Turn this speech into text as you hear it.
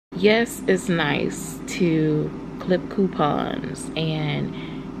yes, it's nice to clip coupons, and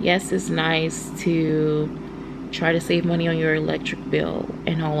yes, it's nice to try to save money on your electric bill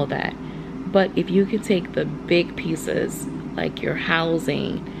and all of that. But if you can take the big pieces, like your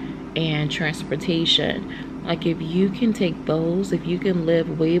housing and transportation, like if you can take those, if you can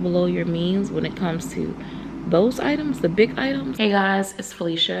live way below your means when it comes to those items, the big items. Hey guys, it's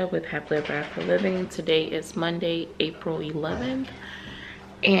Felicia with Happily EverAfter Living. Today is Monday, April 11th,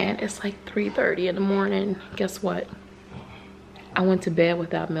 and it's like 3:30 in the morning. Guess what? I went to bed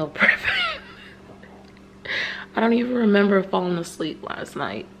without meal prep. I don't even remember falling asleep last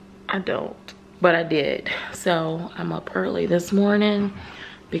night. I don't, but I did. So I'm up early this morning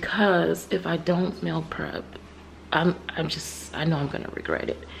because if I don't meal prep, I know I'm gonna regret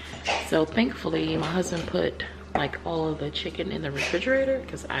it. So thankfully my husband put like all of the chicken in the refrigerator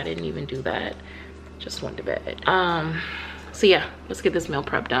because I didn't even do that. Just went to bed. So yeah, let's get this meal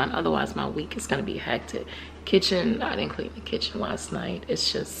prep done. Otherwise my week is gonna be hectic. Kitchen, I didn't clean the kitchen last night.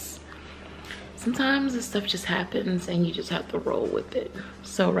 It's just, sometimes this stuff just happens and you just have to roll with it.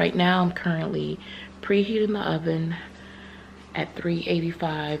 So right now I'm currently preheating the oven at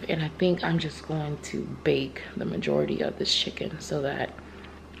 385, and I think I'm just going to bake the majority of this chicken so that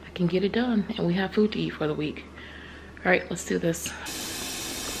I can get it done and we have food to eat for the week. All right, let's do this.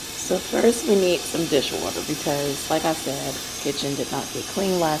 So first we need some dishwater because like I said, kitchen did not get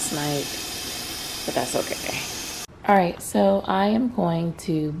clean last night, but that's okay. All right, so I am going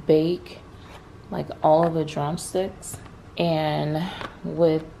to bake like all of the drumsticks, and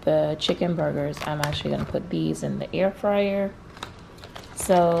with the chicken burgers I'm actually going to put these in the air fryer.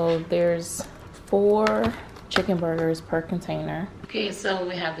 So there's 4 chicken burgers per container. Okay, so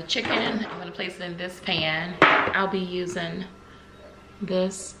we have the chicken. I'm going to place it in this pan. I'll be using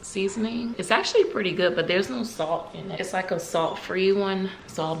this seasoning. It's actually pretty good, but there's no salt in it. It's like a salt-free one,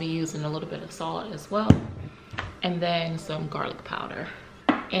 so I'll be using a little bit of salt as well, and then some garlic powder.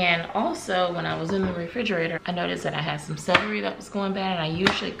 And also when I was in the refrigerator, I noticed that I had some celery that was going bad, and I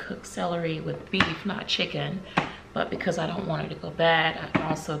usually cook celery with beef, not chicken, but because I don't want it to go bad, I'm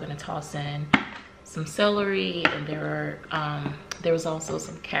also gonna toss in some celery, and there was also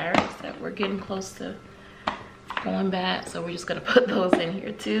some carrots that were getting close to going bad, so we're just gonna put those in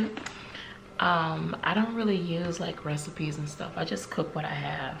here too. I don't really use like recipes and stuff. I just cook what I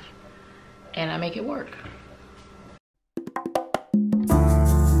have and I make it work.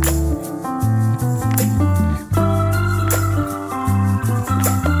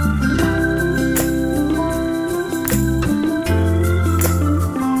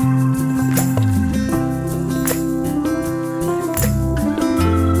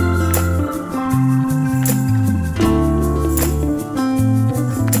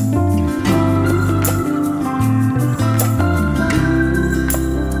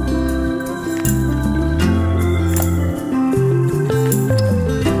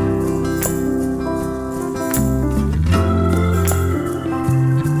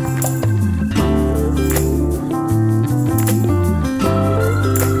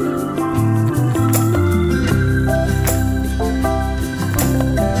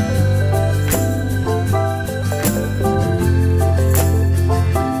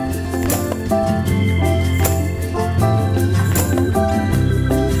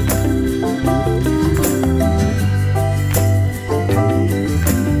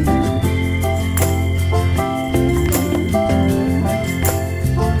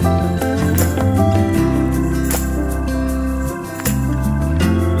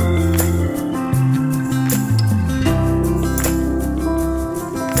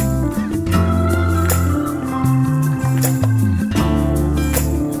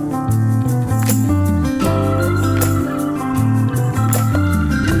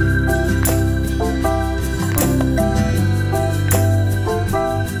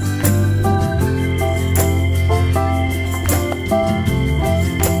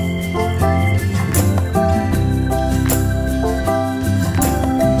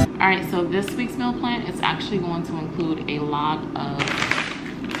 This week's meal plan is actually going to include a lot of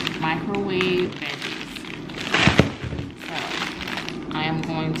microwave veggies. So I am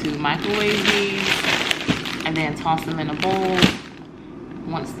going to microwave these and then toss them in a bowl.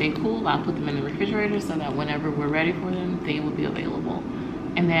 Once they cool, I'll put them in the refrigerator so that whenever we're ready for them, they will be available.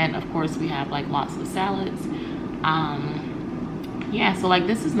 And then of course we have like lots of salads. Yeah, so like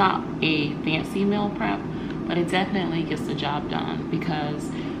this is not a fancy meal prep, but it definitely gets the job done, because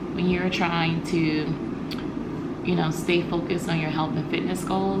when you're trying to, you know, stay focused on your health and fitness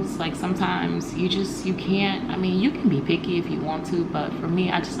goals, like sometimes you can't, I mean, you can be picky if you want to, but for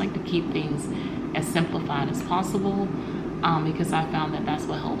me, I just like to keep things as simplified as possible, because I found that that's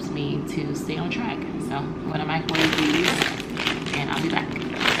what helps me to stay on track. So I'm gonna microwave these and I'll be back.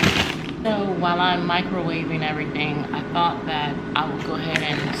 So while I'm microwaving everything, I thought that I would go ahead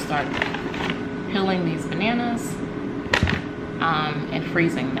and start peeling these bananas and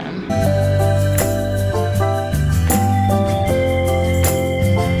freezing them.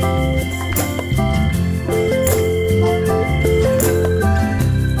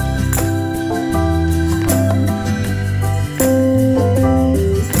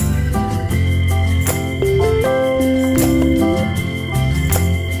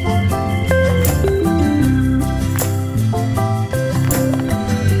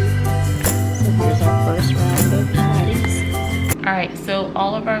 So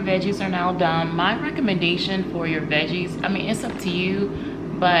all of our veggies are now done. My recommendation for your veggies, I mean, it's up to you,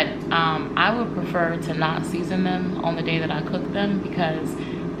 but I would prefer to not season them on the day that I cook them, because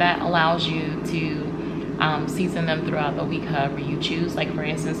that allows you to season them throughout the week however you choose. Like for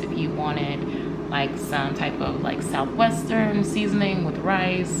instance, if you wanted like some type of like Southwestern seasoning with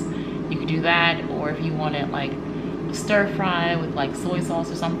rice, you could do that. Or if you wanted like stir fry with like soy sauce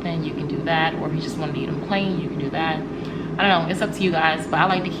or something, you can do that. Or if you just wanted to eat them plain, you can do that. I don't know, it's up to you guys, but I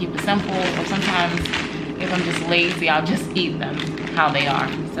like to keep it simple. Or sometimes if I'm just lazy, I'll just eat them how they are.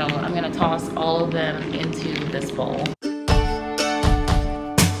 So I'm gonna toss all of them into this bowl.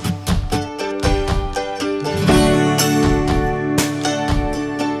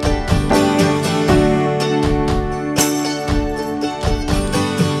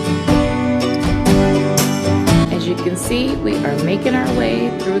 As you can see, we are making our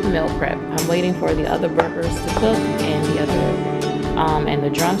way through the meal prep. I'm waiting for the other burgers to cook and the other and the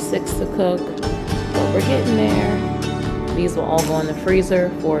drumsticks to cook, but we're getting there. These will all go in the freezer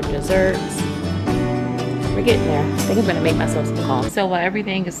for desserts. We're getting there. I think I'm gonna make myself some coffee. So while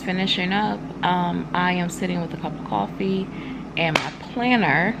everything is finishing up, I am sitting with a cup of coffee and my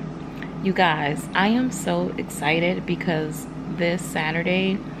planner. You guys, I am so excited because this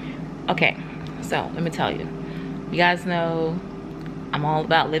Saturday, okay, so let me tell you. You guys know I'm all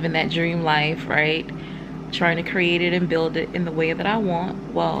about living that dream life, right? Trying to create it and build it in the way that I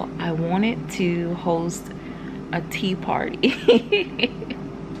want. Well, I wanted to host a tea party.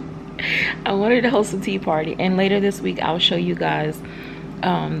 I wanted to host a tea party, and later this week I'll show you guys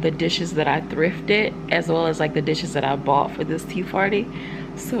the dishes that I thrifted, as well as like the dishes that I bought for this tea party.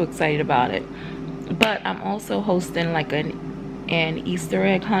 So excited about it. But I'm also hosting like an Easter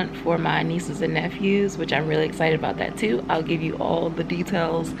egg hunt for my nieces and nephews, which I'm really excited about that too. I'll give you all the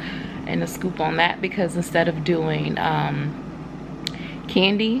details and the scoop on that, because instead of doing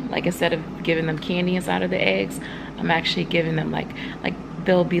candy, like instead of giving them candy inside of the eggs, I'm actually giving them like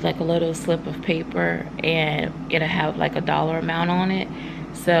there'll be like a little slip of paper and it'll have like a dollar amount on it.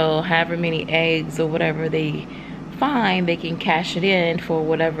 So however many eggs or whatever they find, they can cash it in for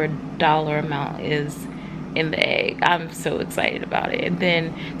whatever dollar amount is in the egg. I'm so excited about it. And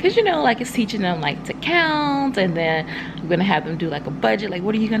then, because you know, like it's teaching them like to count, and then I'm gonna have them do like a budget, like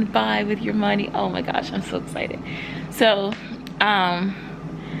what are you gonna buy with your money. Oh my gosh, I'm so excited. So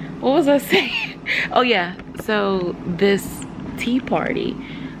what was I saying? Oh yeah, so this tea party,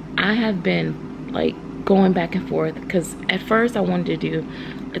 I have been like going back and forth, because at first I wanted to do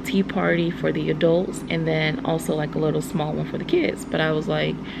a tea party for the adults and then also like a little small one for the kids, but I was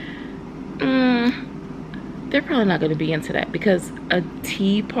like, they're probably not going to be into that, because a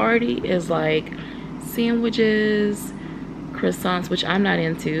tea party is like sandwiches, croissants, which I'm not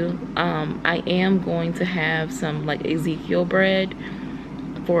into. I am going to have some like Ezekiel bread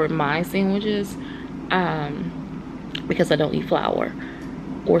for my sandwiches, because I don't eat flour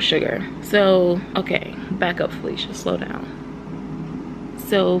or sugar. So, okay, back up Felicia, slow down.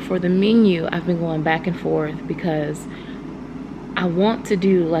 So for the menu, I've been going back and forth because I want to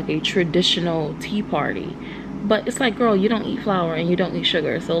do like a traditional tea party. But it's like, girl, you don't eat flour and you don't eat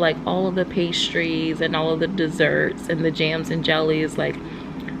sugar. So like all of the pastries and all of the desserts and the jams and jellies, like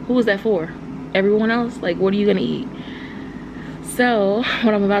who is that for? Everyone else? Like what are you gonna eat? So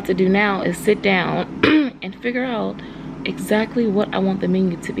what I'm about to do now is sit down and figure out exactly what I want the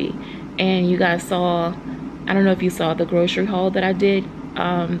menu to be. And you guys saw, I don't know if you saw the grocery haul that I did,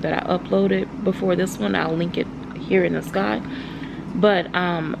 that I uploaded before this one. I'll link it here in the sky. But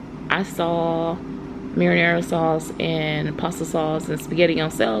I saw marinara sauce and pasta sauce and spaghetti on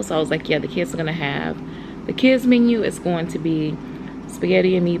sale, so I was like, yeah, the kids are gonna have, the kids menu is going to be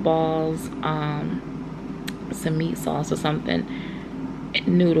spaghetti and meatballs, some meat sauce or something,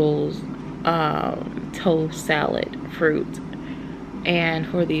 noodles, toast, salad, fruit. And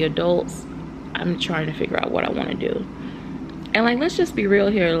for the adults, I'm trying to figure out what I want to do. And like, let's just be real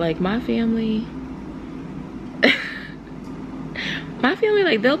here, like my family my family,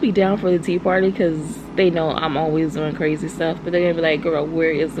 like, they'll be down for the tea party because they know I'm always doing crazy stuff, but they're gonna be like, girl,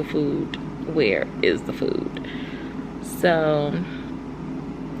 where is the food? Where is the food? So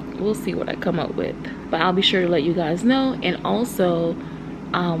we'll see what I come up with, but I'll be sure to let you guys know. And also,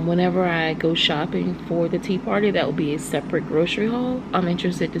 whenever I go shopping for the tea party, that will be a separate grocery haul. I'm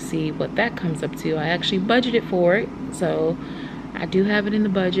interested to see what that comes up to. I actually budgeted for it, so I do have it in the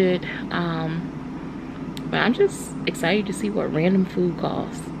budget. But I'm just excited to see what random food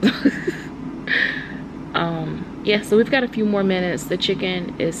costs. Yeah, so we've got a few more minutes. The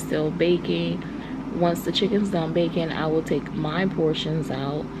chicken is still baking. Once the chicken's done baking, I will take my portions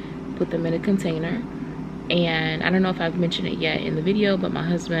out, put them in a container. And I don't know if I've mentioned it yet in the video, but my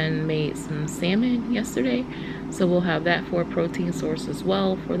husband made some salmon yesterday, so we'll have that for a protein source as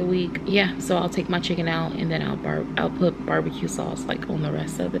well for the week. Yeah, so I'll take my chicken out, and then I'll put barbecue sauce like on the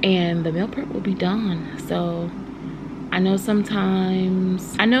rest of it, and the meal prep will be done. So I know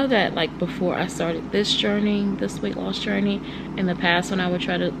that like before I started this journey, this weight loss journey, in the past when I would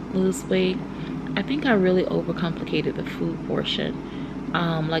try to lose weight, I think I really overcomplicated the food portion.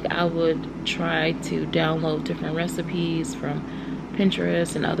 Like I would try to download different recipes from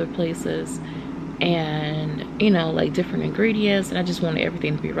Pinterest and other places, and you know, like different ingredients, and I just wanted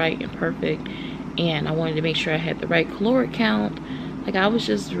everything to be right and perfect, and I wanted to make sure I had the right caloric count. Like I was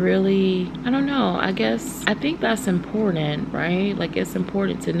just really, I don't know, I think that's important, right? Like it's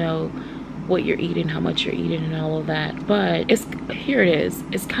important to know what you're eating, how much you're eating, and all of that. But here it is,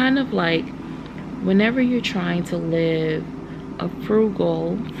 it's kind of like whenever you're trying to live a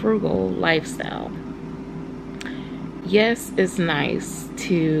frugal lifestyle, yes, it's nice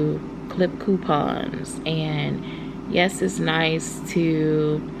to clip coupons, and yes, it's nice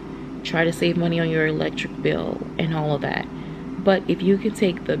to try to save money on your electric bill and all of that. But if you can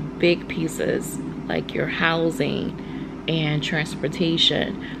take the big pieces like your housing and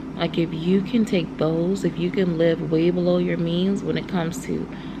transportation, like if you can take those, if you can live way below your means when it comes to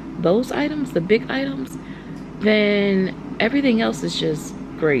those items, the big items, then everything else is just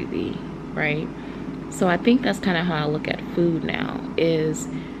gravy, right? So I think that's kind of how I look at food now, is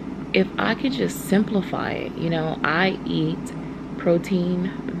if I could just simplify it. You know, I eat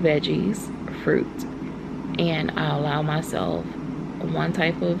protein, veggies, fruit, and I allow myself one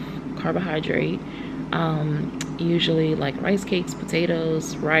type of carbohydrate, usually like rice cakes,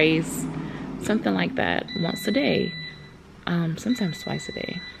 potatoes, rice, something like that, once a day, sometimes twice a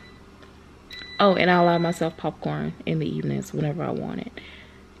day. Oh, and I allow myself popcorn in the evenings whenever I want it.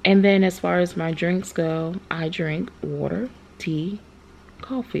 And then as far as my drinks go, I drink water, tea,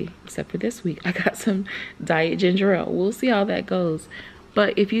 coffee, except for this week I got some diet ginger ale. We'll see how that goes.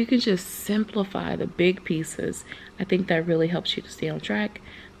 But if you can just simplify the big pieces, I think that really helps you to stay on track.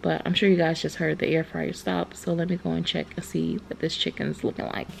 But I'm sure you guys just heard the air fryer stop, so let me go and check and see what this chicken's looking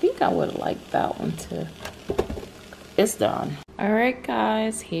like. I think I would have liked that one too. It's done. All right,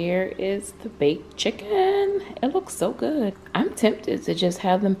 guys, here is the baked chicken. It looks so good. I'm tempted to just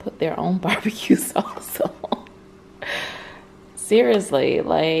have them put their own barbecue sauce on. Seriously,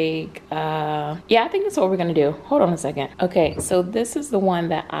 like, yeah, I think that's what we're gonna do. Hold on a second. Okay, so this is the one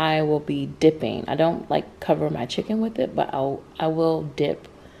that I will be dipping. I don't like cover my chicken with it, but I will dip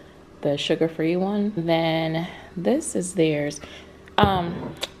the sugar-free one. Then this is theirs.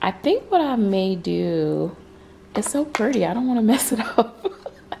 I think what I may do, it's so pretty, I don't want to mess it up.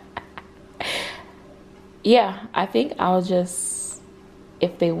 Yeah, I think I'll just,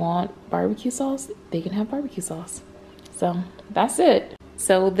 if they want barbecue sauce, they can have barbecue sauce. So that's it.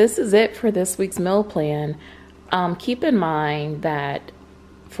 So this is it for this week's meal plan. Keep in mind that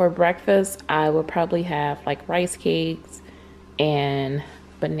for breakfast, I will probably have like rice cakes and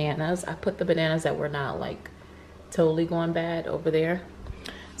bananas. I put the bananas that were not like totally going bad over there.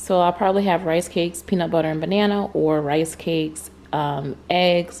 So I'll probably have rice cakes, peanut butter and banana, or rice cakes,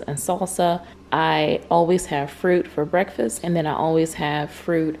 eggs and salsa. I always have fruit for breakfast, and then I always have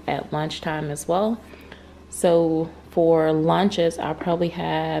fruit at lunchtime as well. So for lunches, I'll probably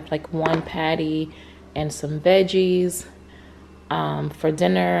have like one patty and some veggies. For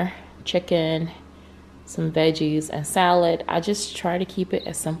dinner, chicken, some veggies and salad. I just try to keep it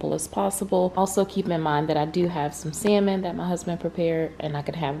as simple as possible. Also keep in mind that I do have some salmon that my husband prepared, and I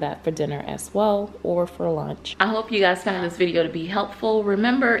could have that for dinner as well, or for lunch. I hope you guys found this video to be helpful.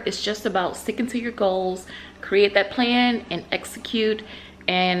 Remember, it's just about sticking to your goals, create that plan and execute.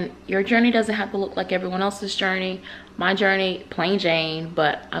 And your journey doesn't have to look like everyone else's journey. My journey, plain Jane,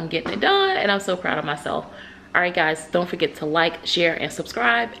 but I'm getting it done and I'm so proud of myself. All right, guys, don't forget to like, share, and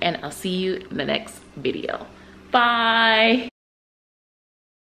subscribe, and I'll see you in the next video. Bye.